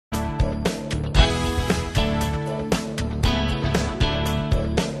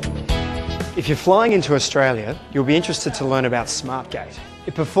If you're flying into Australia, you'll be interested to learn about SmartGate.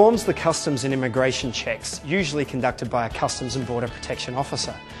 It performs the customs and immigration checks, usually conducted by a Customs and Border Protection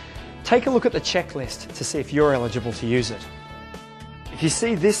officer. Take a look at the checklist to see if you're eligible to use it. If you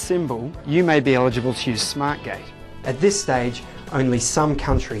see this symbol, you may be eligible to use SmartGate. At this stage, only some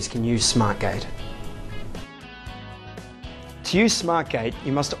countries can use SmartGate. To use SmartGate,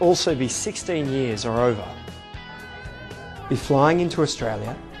 you must also be 16 years or over, be flying into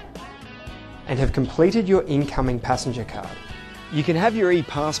Australia, and have completed your incoming passenger card. You can have your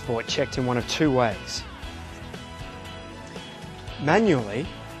e-passport checked in one of two ways. Manually,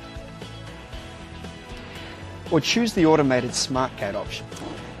 or choose the automated SmartGate option.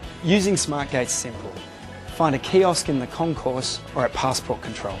 Using SmartGate's simple. Find a kiosk in the concourse or at passport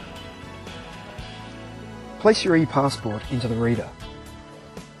control. Place your e-passport into the reader.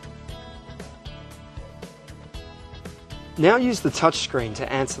 Now use the touchscreen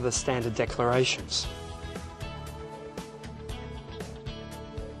to answer the standard declarations.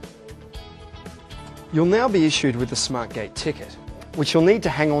 You'll now be issued with a SmartGate ticket, which you'll need to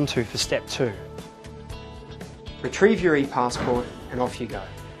hang on to for step 2. Retrieve your e-passport and off you go.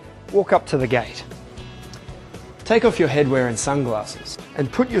 Walk up to the gate. Take off your headwear and sunglasses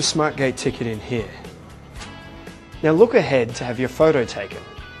and put your SmartGate ticket in here. Now look ahead to have your photo taken.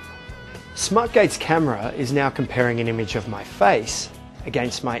 SmartGate's camera is now comparing an image of my face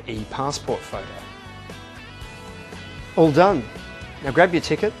against my e-passport photo. All done. Now grab your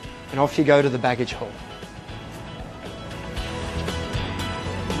ticket and off you go to the baggage hall.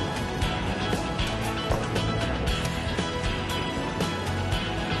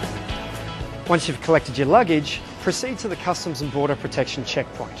 Once you've collected your luggage, proceed to the Customs and Border Protection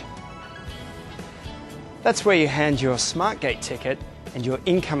checkpoint. That's where you hand your SmartGate ticket and your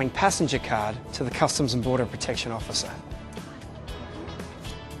incoming passenger card to the Customs and Border Protection officer.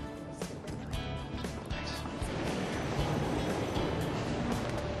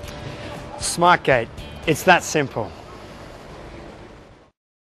 SmartGate, it's that simple.